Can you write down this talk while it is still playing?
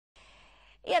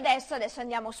E adesso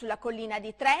andiamo sulla collina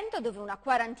di Trento, dove una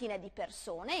quarantina di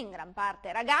persone, in gran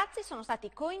parte ragazzi, sono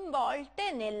stati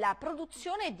coinvolte nella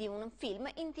produzione di un film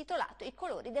intitolato I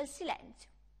colori del silenzio.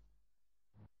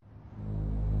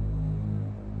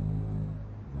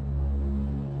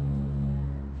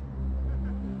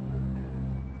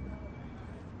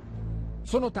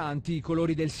 Sono tanti i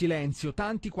colori del silenzio,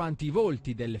 tanti quanti i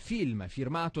volti del film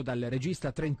firmato dal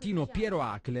regista trentino Piero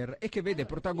Acler e che vede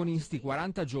protagonisti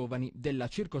 40 giovani della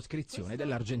circoscrizione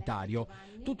dell'Argentario.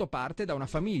 Tutto parte da una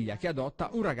famiglia che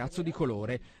adotta un ragazzo di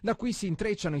colore. Da qui si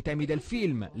intrecciano i temi del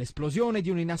film, l'esplosione di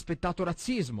un inaspettato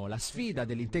razzismo, la sfida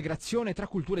dell'integrazione tra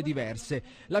culture diverse,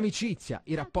 l'amicizia,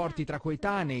 i rapporti tra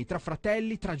coetanei, tra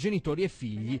fratelli, tra genitori e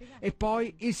figli e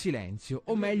poi il silenzio,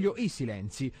 o meglio i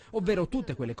silenzi, ovvero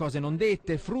tutte quelle cose non dette,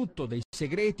 frutto dei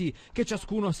segreti che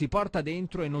ciascuno si porta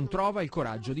dentro e non trova il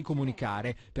coraggio di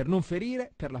comunicare, per non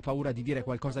ferire, per la paura di dire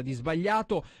qualcosa di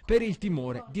sbagliato, per il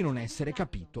timore di non essere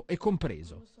capito e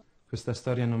compreso. Questa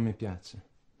storia non mi piace.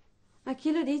 A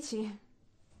chi lo dici?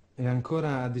 E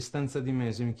ancora a distanza di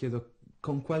mesi mi chiedo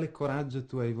con quale coraggio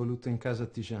tu hai voluto in casa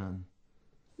Tijan.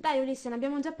 Dai Ulisse, ne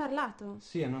abbiamo già parlato.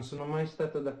 Sì, e non sono mai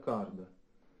stato d'accordo.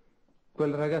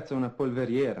 Quel ragazzo è una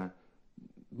polveriera.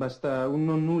 Basta un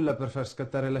non nulla per far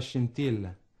scattare la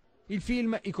scintilla. Il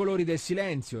film I colori del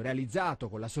silenzio, realizzato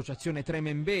con l'associazione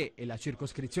Tremembé e la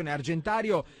circoscrizione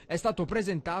Argentario, è stato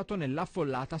presentato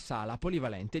nell'affollata sala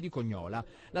polivalente di Cognola.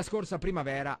 La scorsa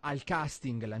primavera al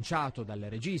casting lanciato dal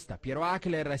regista Piero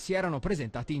Acler si erano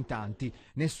presentati in tanti.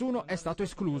 Nessuno è stato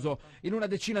escluso. In una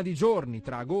decina di giorni,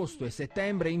 tra agosto e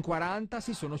settembre, in 40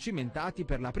 si sono cimentati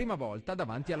per la prima volta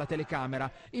davanti alla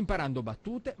telecamera, imparando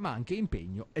battute ma anche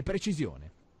impegno e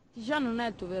precisione. Tijan non è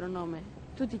il tuo vero nome,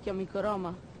 tu ti chiami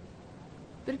Coroma.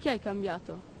 Perché hai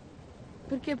cambiato?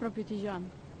 Perché proprio Tijan?